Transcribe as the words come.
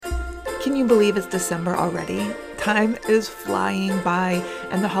Can you believe it's December already? Time is flying by,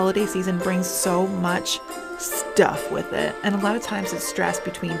 and the holiday season brings so much stuff with it. And a lot of times it's stress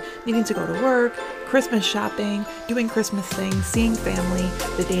between needing to go to work, Christmas shopping, doing Christmas things, seeing family.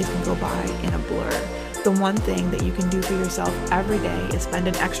 The days can go by in a blur. The one thing that you can do for yourself every day is spend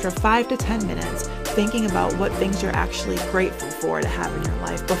an extra 5 to 10 minutes thinking about what things you're actually grateful for to have in your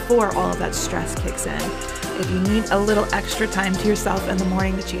life before all of that stress kicks in. If you need a little extra time to yourself in the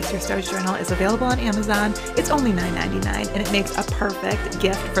morning, the Chase Your Stars Journal is available on Amazon. It's only $9.99, and it makes a perfect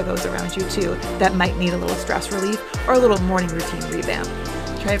gift for those around you too that might need a little stress relief or a little morning routine revamp.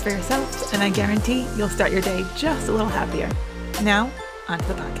 Try it for yourself, and I guarantee you'll start your day just a little happier. Now, on to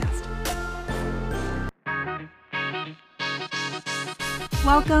the podcast.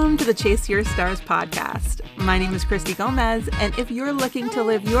 Welcome to the Chase Your Stars podcast. My name is Christy Gomez, and if you're looking to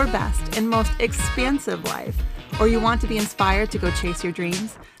live your best and most expansive life, or you want to be inspired to go chase your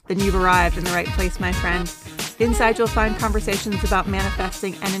dreams, then you've arrived in the right place, my friend. Inside, you'll find conversations about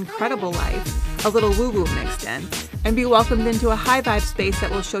manifesting an incredible life, a little woo-woo mixed in, and be welcomed into a high-vibe space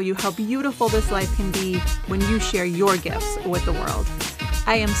that will show you how beautiful this life can be when you share your gifts with the world.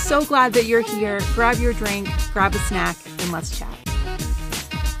 I am so glad that you're here. Grab your drink, grab a snack, and let's chat.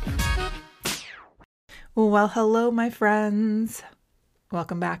 Well, hello, my friends.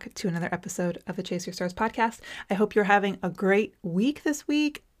 Welcome back to another episode of the Chase Your Stars podcast. I hope you're having a great week this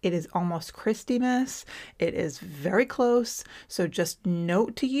week. It is almost Christmas. It is very close. So just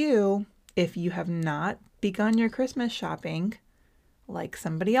note to you, if you have not begun your Christmas shopping like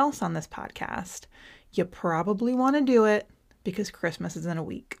somebody else on this podcast, you probably want to do it because Christmas is in a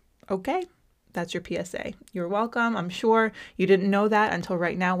week. Okay? That's your PSA. You're welcome. I'm sure you didn't know that until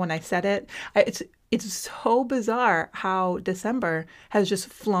right now when I said it. It's so bizarre how December has just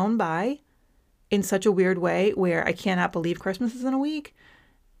flown by in such a weird way where I cannot believe Christmas is in a week.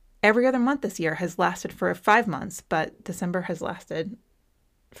 Every other month this year has lasted for 5 months, but December has lasted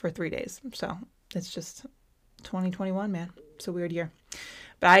for 3 days. So it's just 2021, man. It's a weird year.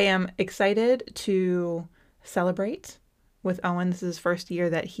 But I am excited to celebrate with Owen. This is his first year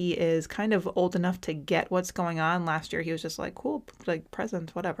that he is kind of old enough to get what's going on. Last year he was just like, cool, like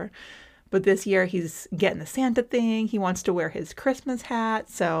presents, whatever. But this year he's getting the Santa thing. He wants to wear his Christmas hat.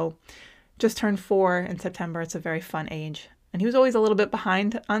 So just turned 4 in September. It's a very fun age. And he was always a little bit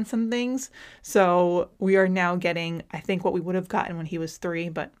behind on some things. So we are now getting, I think, what we would have gotten when he was 3.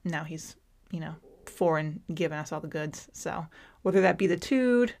 But now he's, 4 and giving us all the goods. So whether that be the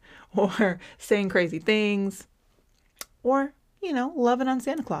toot or saying crazy things or, loving on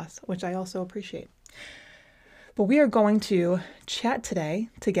Santa Claus, which I also appreciate. But we are going to chat today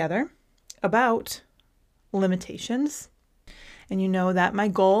together about limitations. And you know that my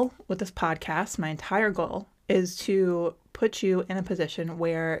goal with this podcast, my entire goal, is to put you in a position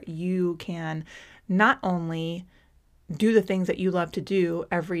where you can not only do the things that you love to do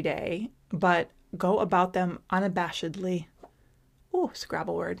every day, but go about them unabashedly. Ooh,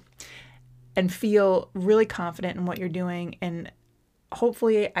 Scrabble word. And feel really confident in what you're doing. And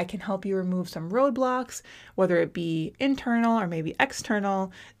hopefully I can help you remove some roadblocks, whether it be internal or maybe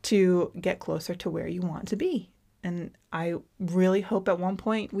external, to get closer to where you want to be. And I really hope at one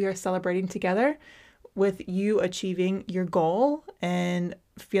point we are celebrating together with you achieving your goal and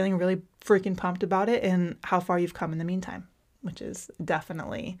feeling really freaking pumped about it and how far you've come in the meantime, which is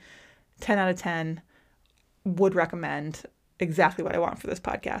definitely 10 out of 10. Would recommend exactly what I want for this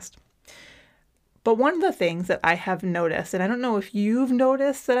podcast. But one of the things that I have noticed, and I don't know if you've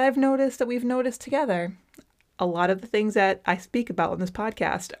noticed that I've noticed that we've noticed together, a lot of the things that I speak about in this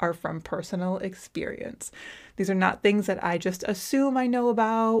podcast are from personal experience. These are not things that I just assume I know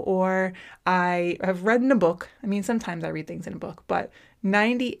about or I have read in a book. I mean, sometimes I read things in a book, but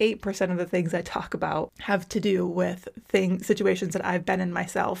 98% of the things I talk about have to do with situations that I've been in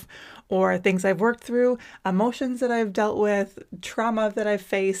myself or things I've worked through, emotions that I've dealt with, trauma that I've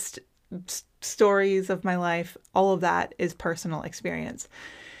faced, stories of my life. All of that is personal experience.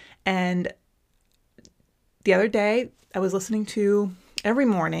 And the other day I was listening to every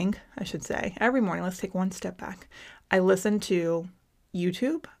morning, let's take one step back. I listen to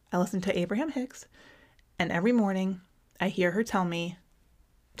YouTube. I listen to Abraham Hicks, and every morning I hear her tell me,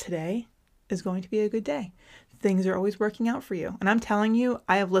 today is going to be a good day. Things are always working out for you. And I'm telling you,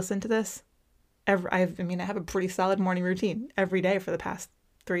 I have listened to this. I have a pretty solid morning routine every day for the past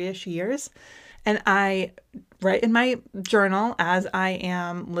 3-ish years. And I write in my journal as I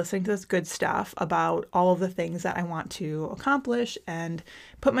am listening to this good stuff about all of the things that I want to accomplish and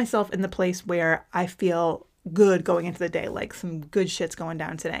put myself in the place where I feel good going into the day, like some good shit's going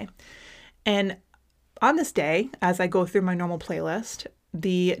down today. And on this day, as I go through my normal playlist,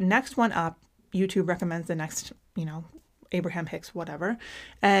 the next one up, YouTube recommends the next, Abraham Hicks, whatever.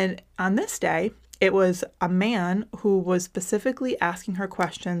 And on this day, it was a man who was specifically asking her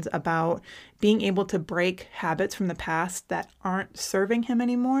questions about being able to break habits from the past that aren't serving him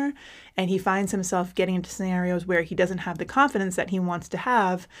anymore. And he finds himself getting into scenarios where he doesn't have the confidence that he wants to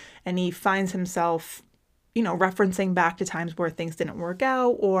have. And he finds himself, referencing back to times where things didn't work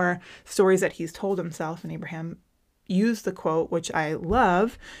out or stories that he's told himself. And Abraham used the quote, which I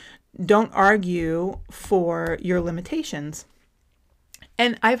love, "Don't argue for your limitations."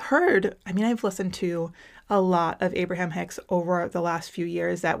 And I've listened to a lot of Abraham Hicks over the last few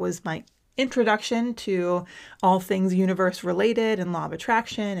years. That was my introduction to all things universe related and law of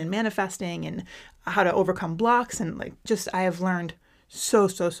attraction and manifesting and how to overcome blocks. And I have learned so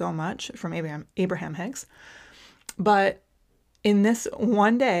much from Abraham Hicks. But in this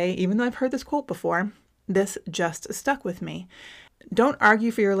one day, even though I've heard this quote before, this just stuck with me. Don't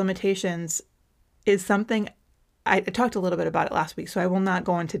argue for your limitations is something I talked a little bit about it last week, so I will not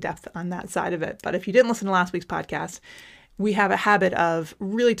go into depth on that side of it. But if you didn't listen to last week's podcast, we have a habit of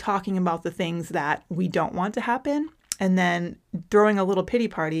really talking about the things that we don't want to happen and then throwing a little pity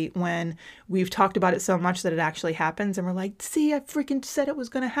party when we've talked about it so much that it actually happens. And we're like, see, I freaking said it was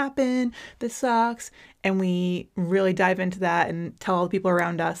going to happen. This sucks. And we really dive into that and tell all the people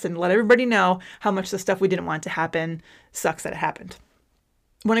around us and let everybody know how much the stuff we didn't want to happen sucks that it happened.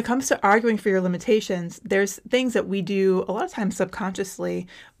 When it comes to arguing for your limitations, there's things that we do a lot of times subconsciously,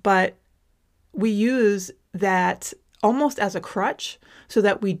 but we use that almost as a crutch so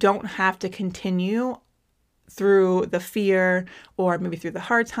that we don't have to continue through the fear or maybe through the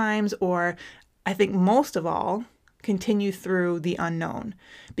hard times, or I think most of all, continue through the unknown,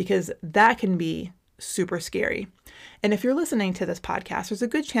 because that can be super scary. And if you're listening to this podcast, there's a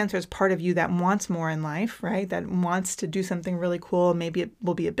good chance there's part of you that wants more in life, right? That wants to do something really cool. Maybe it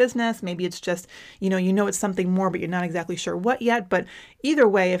will be a business. Maybe it's just, it's something more, but you're not exactly sure what yet. But either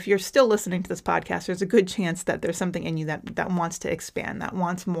way, if you're still listening to this podcast, there's a good chance that there's something in you that wants to expand, that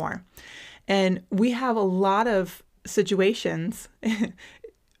wants more. And we have a lot of situations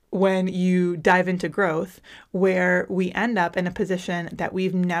when you dive into growth where we end up in a position that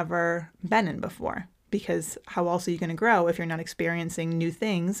we've never been in before. Because how else are you going to grow if you're not experiencing new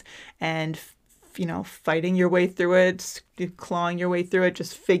things and, fighting your way through it, clawing your way through it,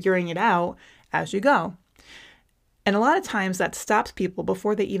 just figuring it out as you go. And a lot of times that stops people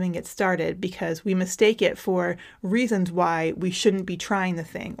before they even get started because we mistake it for reasons why we shouldn't be trying the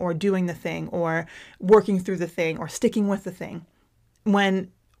thing or doing the thing or working through the thing or sticking with the thing.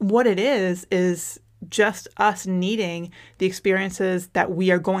 When what it is just us needing the experiences that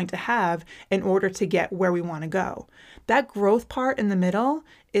we are going to have in order to get where we want to go. That growth part in the middle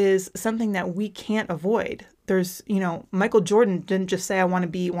is something that we can't avoid. There's, Michael Jordan didn't just say, I want to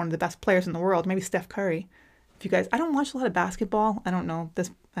be one of the best players in the world. Maybe Steph Curry. If you guys, I don't watch a lot of basketball. I don't know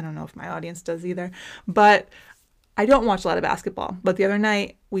if my audience does either, but I don't watch a lot of basketball. But the other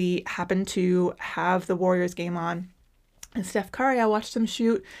night we happened to have the Warriors game on, and Steph Curry, I watched him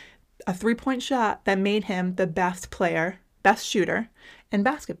shoot a 3-point shot that made him the best shooter in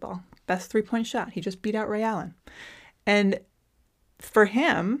basketball. Best 3-point shot. He just beat out Ray Allen. And for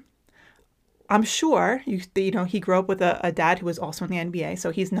him, I'm sure, he grew up with a dad who was also in the NBA.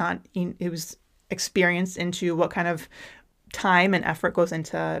 So he was experienced into what kind of time and effort goes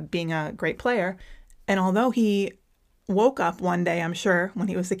into being a great player. And although he woke up one day, I'm sure, when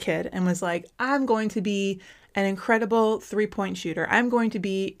he was a kid and was like, I'm going to be an incredible 3-point shooter. I'm going to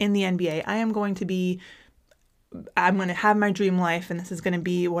be in the NBA. I'm going to have my dream life, and this is going to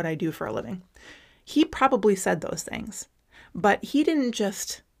be what I do for a living. He probably said those things, but he didn't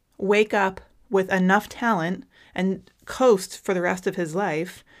just wake up with enough talent and coast for the rest of his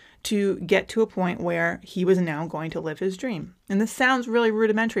life to get to a point where he was now going to live his dream. And this sounds really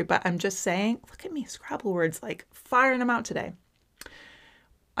rudimentary, but I'm just saying, look at me, Scrabble words, like firing them out today.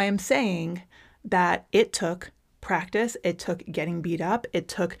 I am saying that it took practice, it took getting beat up, it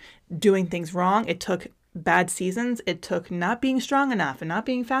took doing things wrong, it took bad seasons, it took not being strong enough and not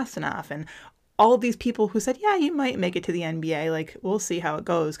being fast enough, and all of these people who said, yeah, you might make it to the NBA, like, we'll see how it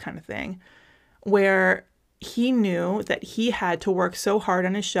goes kind of thing, where he knew that he had to work so hard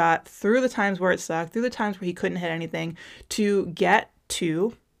on his shot through the times where it sucked, through the times where he couldn't hit anything, to get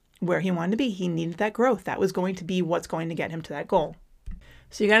to where he wanted to be. He needed that growth. That was going to be what's going to get him to that goal.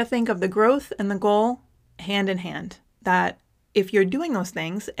 So you got to think of the growth and the goal hand in hand. That if you're doing those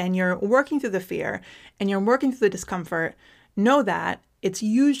things and you're working through the fear and you're working through the discomfort, know that it's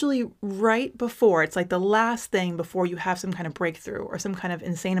usually right before, it's like the last thing before you have some kind of breakthrough or some kind of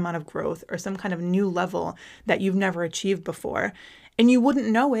insane amount of growth or some kind of new level that you've never achieved before. And you wouldn't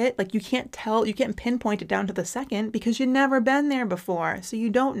know it. Like, you can't pinpoint it down to the second because you've never been there before. So you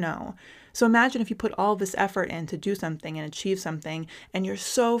don't know. So imagine if you put all this effort in to do something and achieve something, and you're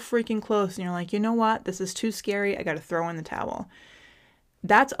so freaking close and you're like, you know what? This is too scary. I got to throw in the towel.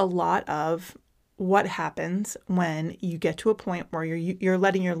 That's a lot of what happens when you get to a point where you're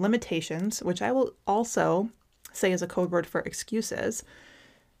letting your limitations, which I will also say is a code word for excuses,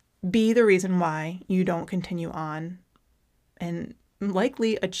 be the reason why you don't continue on and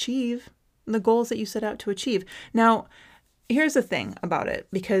likely achieve the goals that you set out to achieve. Now, here's the thing about it,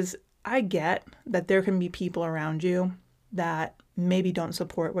 because I get that there can be people around you that maybe don't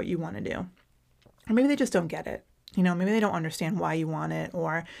support what you want to do, or maybe they just don't get it. Maybe they don't understand why you want it,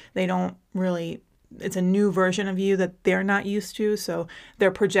 or they don't really, it's a new version of you that they're not used to. So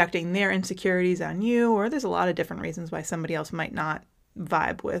they're projecting their insecurities on you, or there's a lot of different reasons why somebody else might not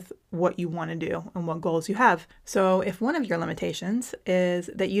vibe with what you want to do and what goals you have. So if one of your limitations is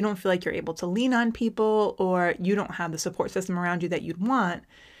that you don't feel like you're able to lean on people, or you don't have the support system around you that you'd want,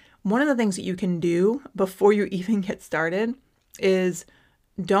 one of the things that you can do before you even get started is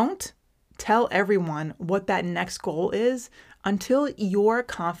don't tell everyone what that next goal is until you're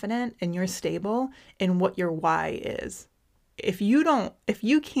confident and you're stable in what your why is. If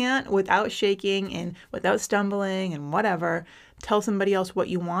you can't, without shaking and without stumbling and whatever, tell somebody else what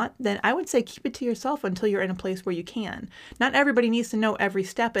you want, then I would say keep it to yourself until you're in a place where you can. Not everybody needs to know every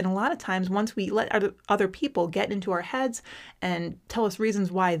step. And a lot of times, once we let other people get into our heads and tell us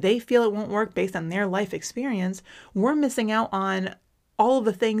reasons why they feel it won't work based on their life experience, we're missing out on all of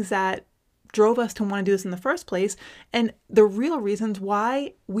the things that drove us to want to do this in the first place, and the real reasons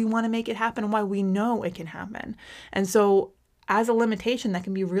why we want to make it happen and why we know it can happen. And so as a limitation that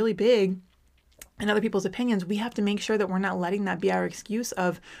can be really big in other people's opinions, we have to make sure that we're not letting that be our excuse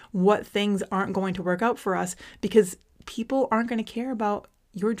of what things aren't going to work out for us, because people aren't going to care about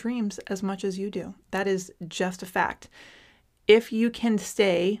your dreams as much as you do. That is just a fact. If you can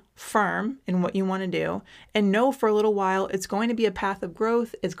stay firm in what you want to do and know for a little while it's going to be a path of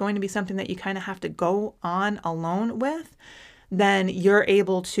growth, it's going to be something that you kind of have to go on alone with, then you're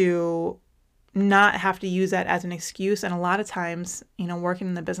able to not have to use that as an excuse. And a lot of times, working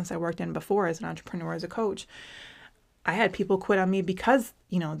in the business I worked in before as an entrepreneur, as a coach, I had people quit on me because,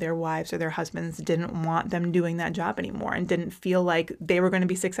 their wives or their husbands didn't want them doing that job anymore and didn't feel like they were going to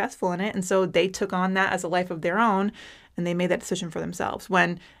be successful in it. And so they took on that as a life of their own, and they made that decision for themselves,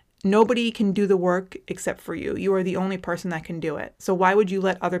 when nobody can do the work except for you. You are the only person that can do it. So why would you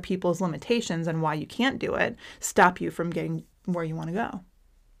let other people's limitations and why you can't do it stop you from getting where you want to go?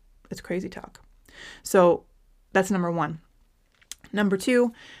 It's crazy talk. So that's number one. Number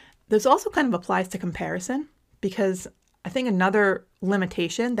two, this also kind of applies to comparison, because I think another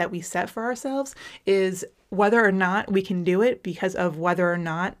limitation that we set for ourselves is whether or not we can do it because of whether or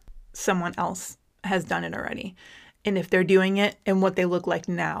not someone else has done it already, and if they're doing it and what they look like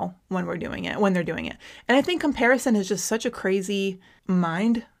now when they're doing it. And I think comparison is just such a crazy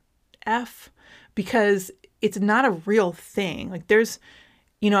mind F, because it's not a real thing. Like there's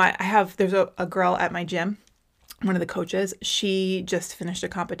a girl at my gym, one of the coaches. She just finished a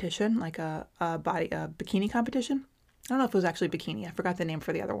competition, like a bikini competition. I don't know if it was actually bikini. I forgot the name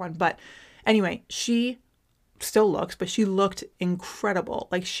for the other one. But anyway, she still looks, but she looked incredible.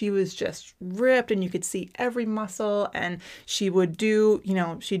 Like she was just ripped and you could see every muscle, and she would do,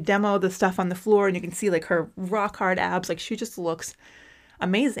 she'd demo the stuff on the floor and you can see like her rock hard abs. Like she just looks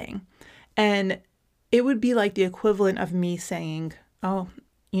amazing. And it would be like the equivalent of me saying, oh,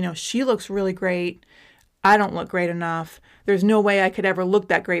 she looks really great. I don't look great enough. There's no way I could ever look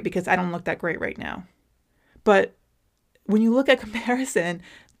that great because I don't look that great right now. But when you look at comparison,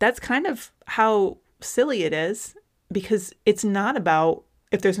 that's kind of how silly it is, because it's not about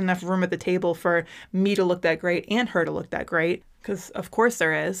if there's enough room at the table for me to look that great and her to look that great, because of course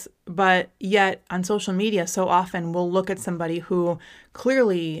there is. But yet on social media, so often we'll look at somebody who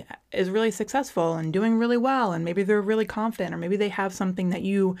clearly is really successful and doing really well, and maybe they're really confident, or maybe they have something that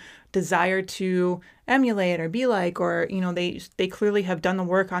you desire to emulate or be like, or they clearly have done the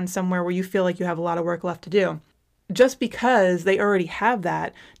work on somewhere where you feel like you have a lot of work left to do. Just because they already have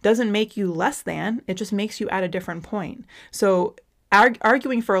that doesn't make you less than. It just makes you at a different point. So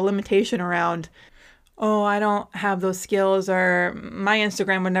arguing for a limitation around, oh, I don't have those skills, or my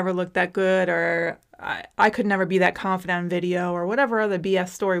Instagram would never look that good, or I could never be that confident on video, or whatever other BS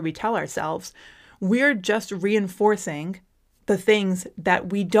story we tell ourselves, we're just reinforcing the things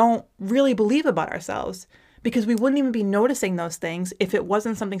that we don't really believe about ourselves, because we wouldn't even be noticing those things if it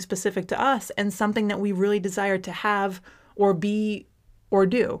wasn't something specific to us and something that we really desire to have or be or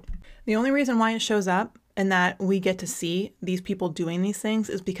do. The only reason why it shows up and that we get to see these people doing these things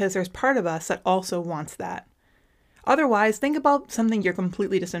is because there's part of us that also wants that. Otherwise, think about something you're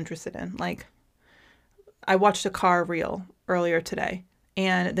completely disinterested in. Like, I watched a car reel earlier today,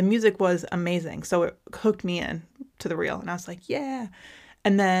 and the music was amazing. So it hooked me in to the reel, and I was like, yeah.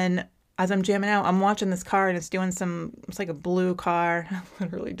 And then as I'm jamming out, I'm watching this car, and it's like a blue car. I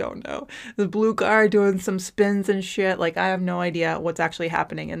literally don't know. The blue car doing some spins and shit. Like, I have no idea what's actually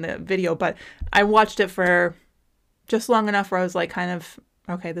happening in the video, but I watched it for just long enough where I was like, kind of,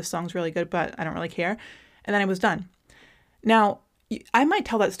 okay, this song's really good, but I don't really care. And then I was done. Now, I might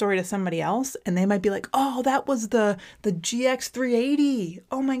tell that story to somebody else, and they might be like, oh, that was the GX380.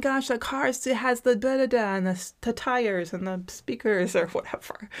 Oh my gosh, that car has the da-da-da and the tires and the speakers or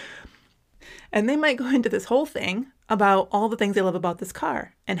whatever. And they might go into this whole thing about all the things they love about this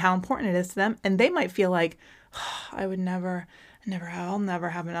car and how important it is to them. And they might feel like, oh, I'll never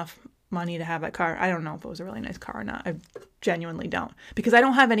have enough money to have that car. I don't know if it was a really nice car or not. I genuinely don't, because I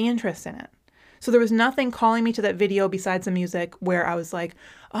don't have any interest in it. So there was nothing calling me to that video besides the music where I was like,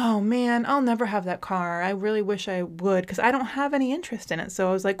 oh man, I'll never have that car. I really wish I would, because I don't have any interest in it. So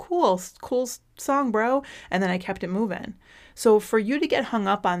I was like, cool song, bro. And then I kept it moving. So for you to get hung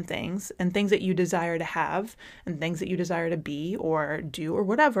up on things and things that you desire to have and things that you desire to be or do or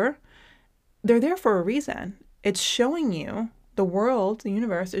whatever, they're there for a reason. It's showing you, the world, the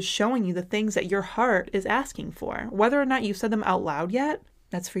universe is showing you the things that your heart is asking for. Whether or not you've said them out loud yet,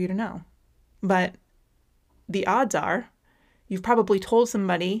 that's for you to know. But the odds are you've probably told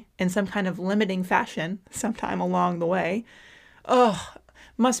somebody in some kind of limiting fashion sometime along the way, oh,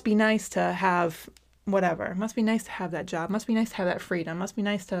 must be nice to have whatever. Must be nice to have that job. Must be nice to have that freedom. Must be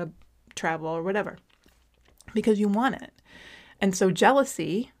nice to travel or whatever. Because you want it. And so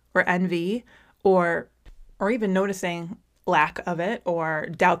jealousy or envy or even noticing lack of it or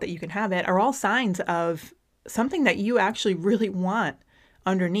doubt that you can have it are all signs of something that you actually really want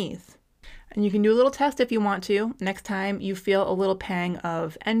underneath. And you can do a little test if you want to. Next time you feel a little pang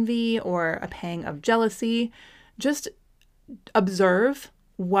of envy or a pang of jealousy, just observe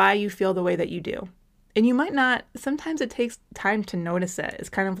why you feel the way that you do. And you might not, sometimes it takes time to notice it. It's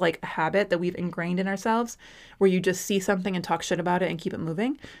kind of like a habit that we've ingrained in ourselves where you just see something and talk shit about it and keep it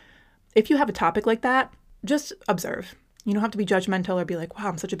moving. If you have a topic like that, just observe. You don't have to be judgmental or be like, wow,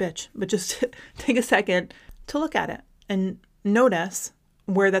 I'm such a bitch, but just take a second to look at it and notice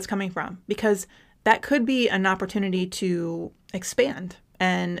where that's coming from, because that could be an opportunity to expand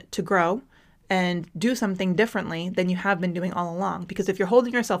and to grow and do something differently than you have been doing all along. Because if you're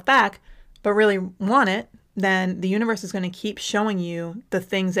holding yourself back, but really want it, then the universe is going to keep showing you the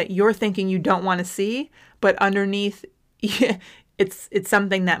things that you're thinking you don't want to see, but underneath it's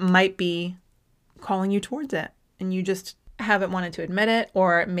something that might be calling you towards it. And you just haven't wanted to admit it,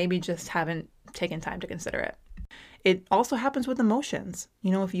 or maybe just haven't taken time to consider it. It also happens with emotions.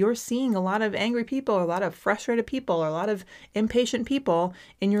 You know, if you're seeing a lot of angry people, or a lot of frustrated people, or a lot of impatient people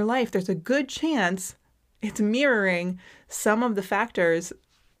in your life, there's a good chance it's mirroring some of the factors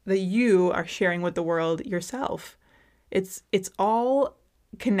that you are sharing with the world yourself. It's all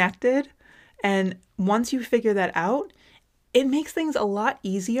connected. And once you figure that out, it makes things a lot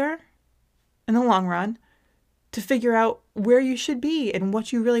easier in the long run to figure out where you should be and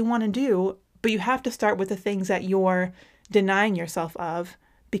what you really want to do. But you have to start with the things that you're denying yourself of,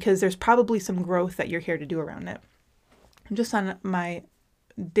 because there's probably some growth that you're here to do around it. I'm just on my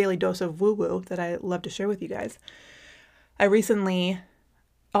daily dose of woo-woo that I love to share with you guys. I recently,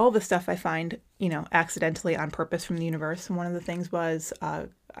 all the stuff I find, accidentally on purpose from the universe. And one of the things was I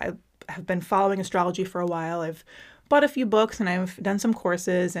have been following astrology for a while. I've bought a few books and I've done some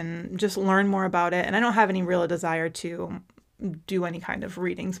courses and just learned more about it. And I don't have any real desire to do any kind of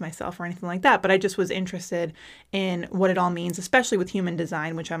readings myself or anything like that, but I just was interested in what it all means, especially with human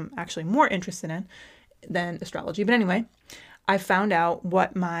design, which I'm actually more interested in than astrology. But anyway, I found out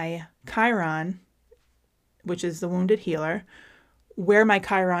what my Chiron, which is the wounded healer, where my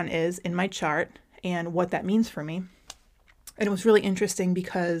Chiron is in my chart and what that means for me. And it was really interesting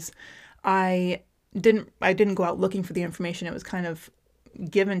because I didn't go out looking for the information. It was kind of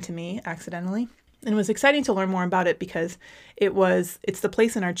given to me accidentally. And it was exciting to learn more about it because it's the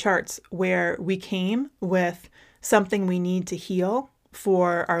place in our charts where we came with something we need to heal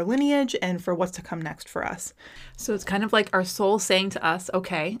for our lineage and for what's to come next for us. So it's kind of like our soul saying to us,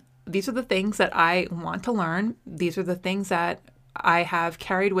 okay, these are the things that I want to learn. These are the things that I have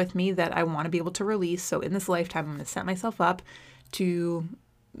carried with me that I want to be able to release. So in this lifetime, I'm going to set myself up to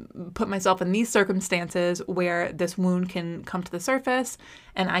put myself in these circumstances where this wound can come to the surface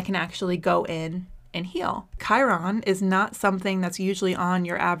and I can actually go in and heal. Chiron is not something that's usually on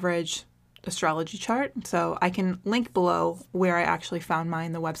your average astrology chart. So I can link below where I actually found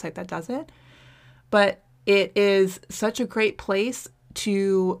mine, the website that does it. But it is such a great place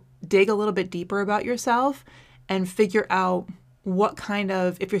to dig a little bit deeper about yourself and figure out what kind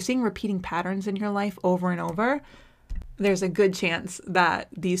of, if you're seeing repeating patterns in your life over and over, there's a good chance that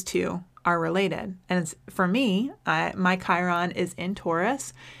these two are related. And it's, for me, my Chiron is in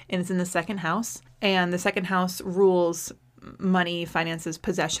Taurus and it's in the second house. And the second house rules money, finances,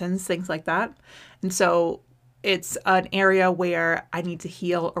 possessions, things like that. And so it's an area where I need to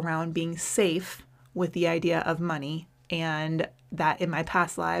heal around being safe with the idea of money, and that in my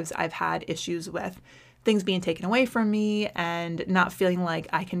past lives, I've had issues with things being taken away from me and not feeling like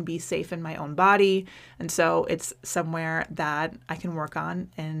I can be safe in my own body. And so it's somewhere that I can work on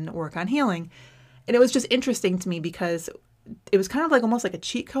and work on healing. And it was just interesting to me because it was kind of like almost like a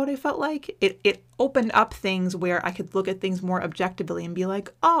cheat code. I felt like it opened up things where I could look at things more objectively and be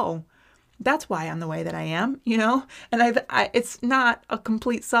like, oh, that's why I'm the way that I am, you know? And it's not a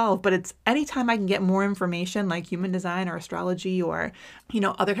complete solve, but it's anytime I can get more information like human design or astrology or, you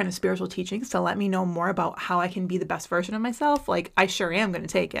know, other kind of spiritual teachings to let me know more about how I can be the best version of myself, like I sure am going to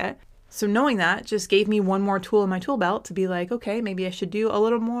take it. So knowing that just gave me one more tool in my tool belt to be like, okay, maybe I should do a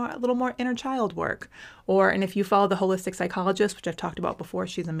little more inner child work. And if you follow the holistic psychologist, which I've talked about before,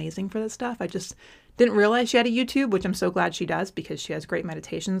 she's amazing for this stuff. I just didn't realize she had a YouTube, which I'm so glad she does because she has great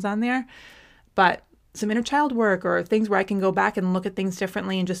meditations on there. But some inner child work or things where I can go back and look at things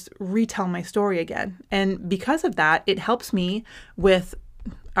differently and just retell my story again. And because of that, it helps me with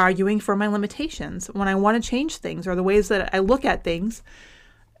arguing for my limitations when I want to change things or the ways that I look at things.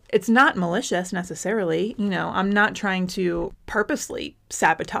 It's not malicious necessarily. You know, I'm not trying to purposely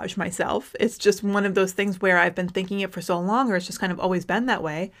sabotage myself. It's just one of those things where I've been thinking it for so long, or it's just kind of always been that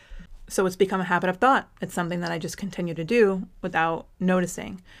way. So it's become a habit of thought. It's something that I just continue to do without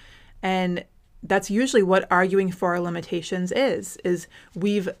noticing. And that's usually what arguing for our limitations is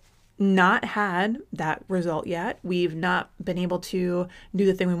we've not had that result yet. We've not been able to do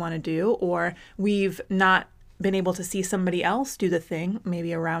the thing we want to do, or we've not been able to see somebody else do the thing,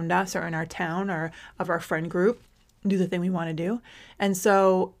 maybe around us or in our town or of our friend group, do the thing we want to do. And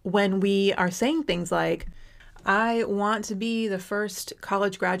so when we are saying things like, I want to be the first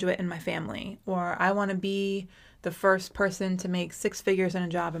college graduate in my family, or I want to be the first person to make 6 figures in a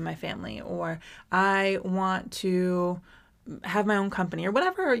job in my family, or I want to have my own company, or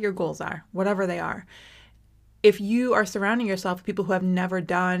whatever your goals are, whatever they are. If you are surrounding yourself with people who have never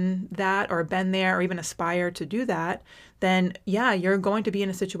done that or been there or even aspire to do that, then yeah, you're going to be in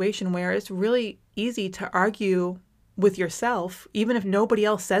a situation where it's really easy to argue with yourself, even if nobody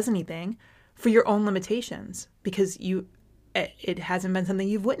else says anything, for your own limitations, because it hasn't been something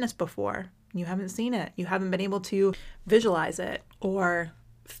you've witnessed before. You haven't seen it. You haven't been able to visualize it or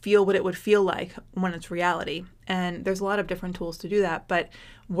feel what it would feel like when it's reality. And there's a lot of different tools to do that. But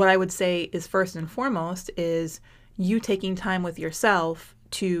what I would say is first and foremost is you taking time with yourself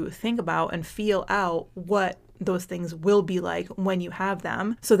to think about and feel out what those things will be like when you have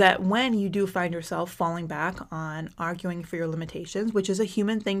them, so that when you do find yourself falling back on arguing for your limitations, which is a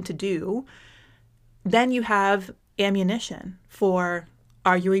human thing to do, then you have ammunition for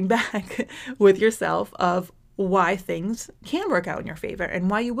arguing back with yourself of why things can work out in your favor and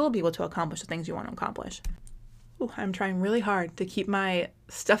why you will be able to accomplish the things you want to accomplish. Ooh, I'm trying really hard to keep my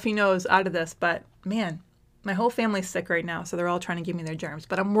stuffy nose out of this, but man, my whole family's sick right now, so they're all trying to give me their germs,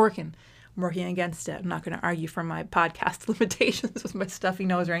 but I'm working against it. I'm not going to argue for my podcast limitations with my stuffy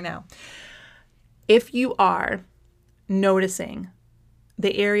nose right now. If you are noticing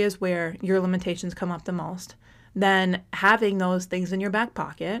the areas where your limitations come up the most, then having those things in your back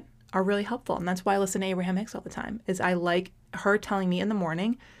pocket are really helpful. And that's why I listen to Abraham Hicks all the time, is I like her telling me in the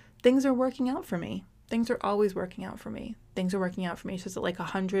morning, things are working out for me. Things are always working out for me. Things are working out for me. She says it like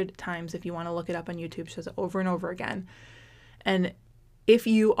 100 times. If you want to look it up on YouTube, she says it over and over again. And if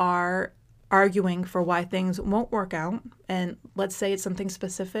you are arguing for why things won't work out, and let's say it's something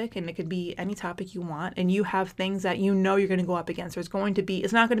specific, and it could be any topic you want, and you have things that you know you're going to go up against, it's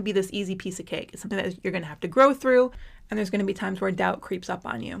not going to be this easy piece of cake. It's something that you're going to have to grow through, and there's going to be times where doubt creeps up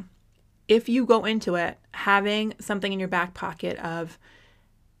on you. If you go into it having something in your back pocket of,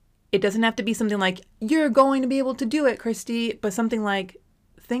 it doesn't have to be something like, you're going to be able to do it, Christy, but something like,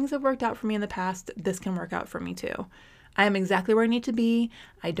 things have worked out for me in the past, this can work out for me too. I am exactly where I need to be.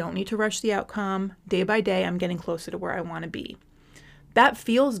 I don't need to rush the outcome. Day by day, I'm getting closer to where I want to be. That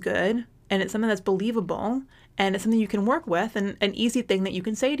feels good, and it's something that's believable, And it's something you can work with, and an easy thing that you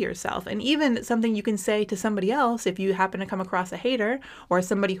can say to yourself. And even something you can say to somebody else if you happen to come across a hater or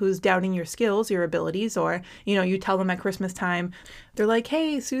somebody who's doubting your skills, your abilities, or, you tell them at Christmas time, they're like,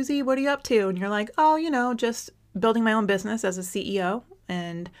 "Hey, Susie, what are you up to?" And you're like, "Oh, just building my own business as a CEO."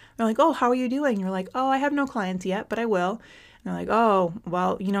 And they're like, "Oh, how are you doing?" You're like, "Oh, I have no clients yet, but I will." And they're like, "Oh,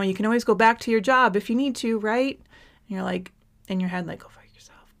 well, you can always go back to your job if you need to, right?" And you're like, in your head, like, "Go fuck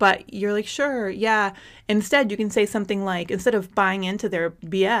yourself." But you're like, "Sure, yeah." Instead, you can say something like, instead of buying into their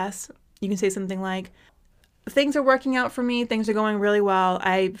BS, you can say something like, "Things are working out for me. Things are going really well.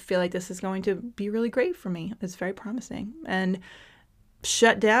 I feel like this is going to be really great for me. It's very promising." And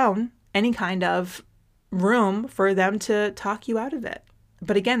shut down any kind of room for them to talk you out of it.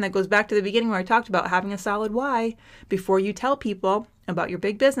 But again, that goes back to the beginning where I talked about having a solid why before you tell people about your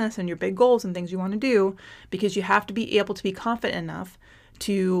big business and your big goals and things you want to do, because you have to be able to be confident enough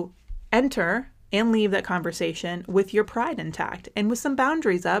to enter and leave that conversation with your pride intact and with some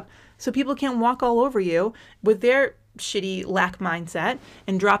boundaries up so people can't walk all over you with their shitty lack mindset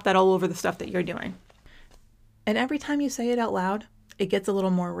and drop that all over the stuff that you're doing. And every time you say it out loud, it gets a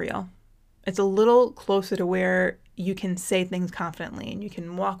little more real. It's a little closer to where you can say things confidently and you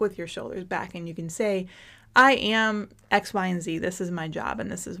can walk with your shoulders back and you can say, "I am X, Y, and Z. This is my job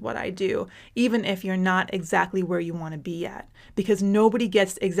and this is what I do," even if you're not exactly where you want to be yet. Because nobody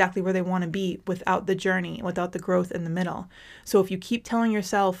gets exactly where they want to be without the journey, without the growth in the middle. So if you keep telling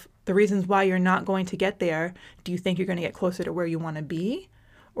yourself the reasons why you're not going to get there, do you think you're going to get closer to where you want to be?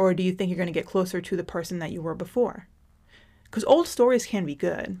 Or do you think you're going to get closer to the person that you were before? Because old stories can be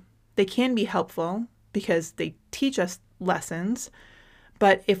good. They can be helpful because they teach us lessons.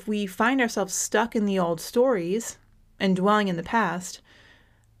 But if we find ourselves stuck in the old stories and dwelling in the past,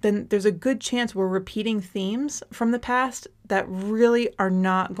 then there's a good chance we're repeating themes from the past that really are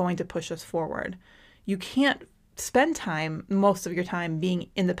not going to push us forward. You can't spend most of your time being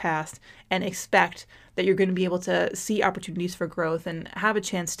in the past and expect that you're going to be able to see opportunities for growth and have a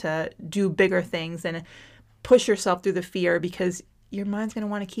chance to do bigger things and push yourself through the fear, because your mind's going to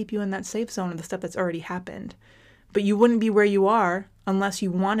want to keep you in that safe zone of the stuff that's already happened. But you wouldn't be where you are unless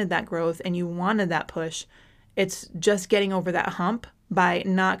you wanted that growth and you wanted that push. It's just getting over that hump by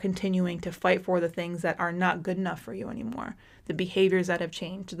not continuing to fight for the things that are not good enough for you anymore. The behaviors that have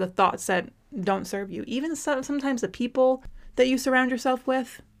changed, the thoughts that don't serve you, even sometimes the people that you surround yourself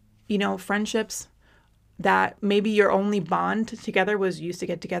with, friendships that maybe your only bond together was you used to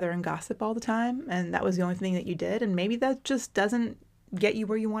get together and gossip all the time, and that was the only thing that you did, and maybe that just doesn't get you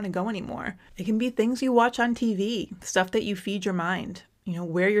where you want to go anymore. It can be things you watch on TV, stuff that you feed your mind,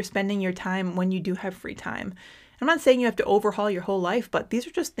 where you're spending your time when you do have free time. I'm not saying you have to overhaul your whole life, but these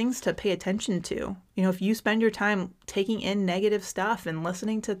are just things to pay attention to. If you spend your time taking in negative stuff and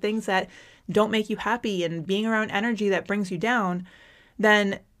listening to things that don't make you happy and being around energy that brings you down,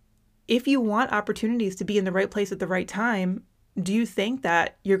 then if you want opportunities to be in the right place at the right time, do you think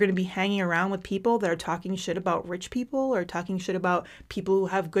that you're going to be hanging around with people that are talking shit about rich people or talking shit about people who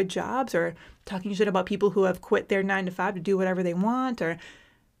have good jobs or talking shit about people who have quit their 9 to 5 to do whatever they want? Or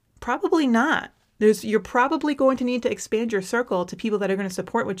probably not. You're probably going to need to expand your circle to people that are going to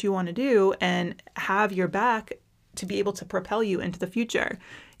support what you want to do and have your back to be able to propel you into the future.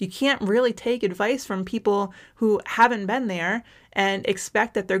 You can't really take advice from people who haven't been there and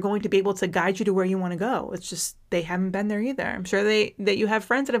expect that they're going to be able to guide you to where you want to go. It's just, they haven't been there either. I'm sure that you have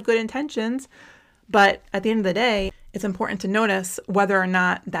friends that have good intentions, but at the end of the day, it's important to notice whether or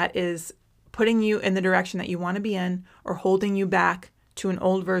not that is putting you in the direction that you want to be in or holding you back to an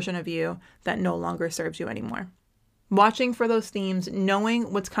old version of you that no longer serves you anymore. Watching for those themes,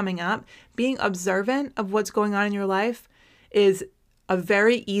 knowing what's coming up, being observant of what's going on in your life is a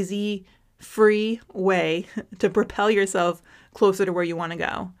very easy, free way to propel yourself closer to where you want to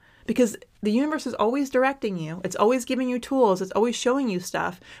go. Because the universe is always directing you. It's always giving you tools. It's always showing you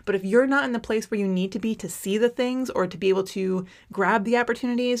stuff. But if you're not in the place where you need to be to see the things or to be able to grab the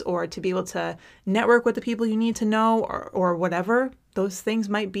opportunities or to be able to network with the people you need to know or whatever those things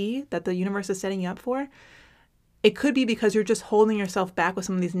might be that the universe is setting you up for, it could be because you're just holding yourself back with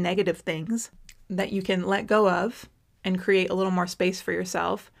some of these negative things that you can let go of and create a little more space for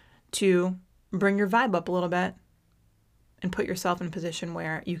yourself to bring your vibe up a little bit and put yourself in a position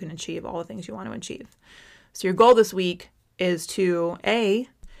where you can achieve all the things you want to achieve. So your goal this week is to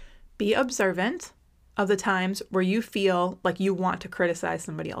be observant of the times where you feel like you want to criticize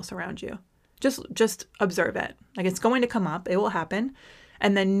somebody else around you. Just observe it. Like, it's going to come up. It will happen.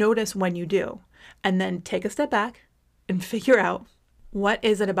 And then notice when you do. And then take a step back and figure out, what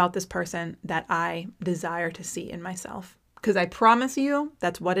is it about this person that I desire to see in myself? Because I promise you,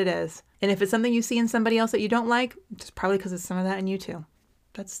 that's what it is. And if it's something you see in somebody else that you don't like, it's probably because it's some of that in you too.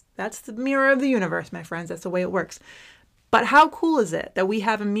 That's the mirror of the universe, my friends. That's the way it works. But how cool is it that we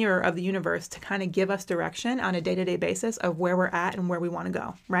have a mirror of the universe to kind of give us direction on a day-to-day basis of where we're at and where we want to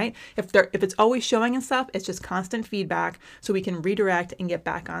go, right? If it's always showing us stuff, it's just constant feedback so we can redirect and get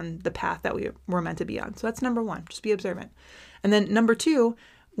back on the path that we were meant to be on. So that's number one, just be observant. And then number two,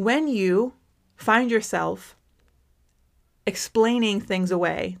 when you find yourself explaining things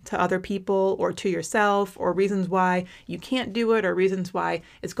away to other people or to yourself, or reasons why you can't do it, or reasons why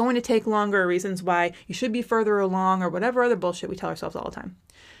it's going to take longer, or reasons why you should be further along, or whatever other bullshit we tell ourselves all the time.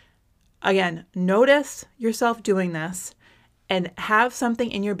 Again, notice yourself doing this and have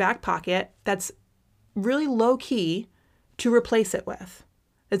something in your back pocket that's really low key to replace it with.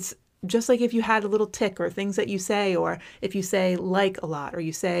 It's just like if you had a little tick or things that you say, or if you say like a lot, or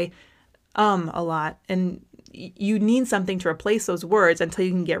you say a lot, and you need something to replace those words until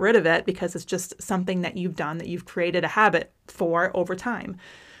you can get rid of it, because it's just something that you've done, that you've created a habit for over time.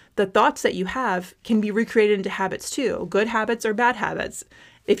 The thoughts that you have can be recreated into habits too, good habits or bad habits.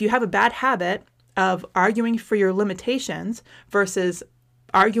 If you have a bad habit of arguing for your limitations versus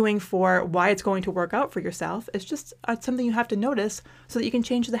arguing for why it's going to work out for yourself, it's just something you have to notice so that you can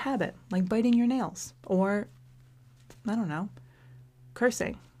change the habit, like biting your nails, or, I don't know,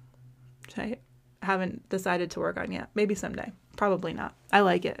 cursing, which I haven't decided to work on yet. Maybe someday. Probably not. I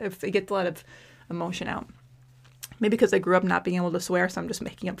like it if it gets a lot of emotion out. Maybe because I grew up not being able to swear, so I'm just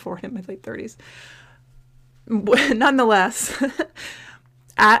making up for it in my late 30s. Nonetheless,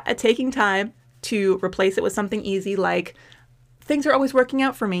 taking time to replace it with something easy, like things are always working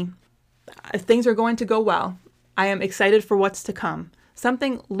out for me. Things are going to go well. I am excited for what's to come.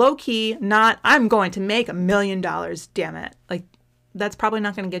 Something low key, not I'm going to make $1 million, damn it. Like, that's probably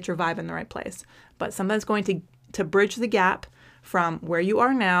not going to get your vibe in the right place. But something that's going to bridge the gap from where you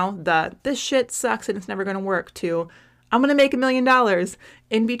are now, this shit sucks and it's never going to work, to I'm going to make $1 million.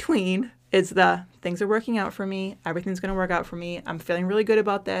 In between is things are working out for me. Everything's going to work out for me. I'm feeling really good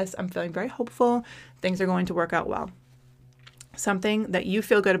about this. I'm feeling very hopeful. Things are going to work out well. Something that you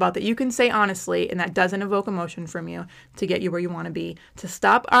feel good about, that you can say honestly, and that doesn't evoke emotion from you, to get you where you want to be, to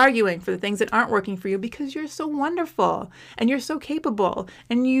stop arguing for the things that aren't working for you, because you're so wonderful and you're so capable,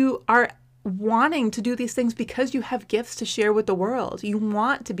 and you are wanting to do these things because you have gifts to share with the world. You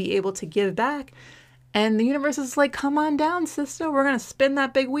want to be able to give back, and the universe is like, come on down, sister, we're going to spin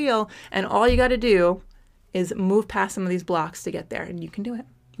that big wheel, and all you got to do is move past some of these blocks to get there, and you can do it.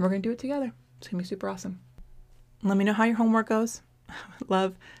 We're going to do it together. It's going to be super awesome. Let me know how your homework goes.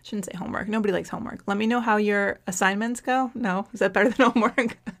 Shouldn't say homework. Nobody likes homework. Let me know how your assignments go. No, is that better than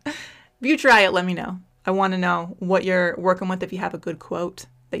homework? If you try it, let me know. I want to know what you're working with. If you have a good quote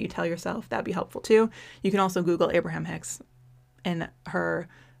that you tell yourself, that'd be helpful too. You can also Google Abraham Hicks and her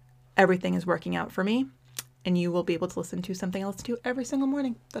Everything is Working Out for Me, and you will be able to listen to something else to every single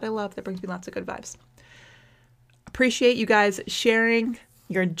morning that I love, that brings me lots of good vibes. Appreciate you guys sharing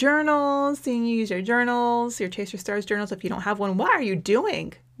your journals, seeing you use your journals, your Chase Your Stars journals. If you don't have one, what are you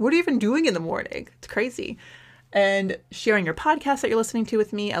doing? What are you even doing in the morning? It's crazy. And sharing your podcast that you're listening to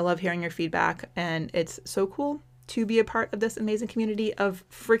with me. I love hearing your feedback, and it's so cool to be a part of this amazing community of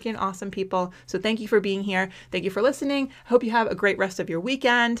freaking awesome people. So thank you for being here. Thank you for listening. I hope you have a great rest of your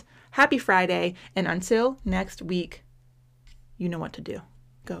weekend. Happy Friday. And until next week, you know what to do.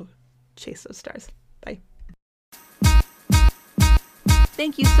 Go chase those stars. Bye.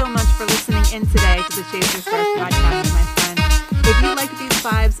 Thank you so much for listening in today to the Chase Your Stars podcast, my friend. If you like these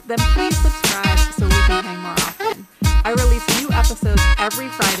vibes, then please subscribe so we can hang more often. I release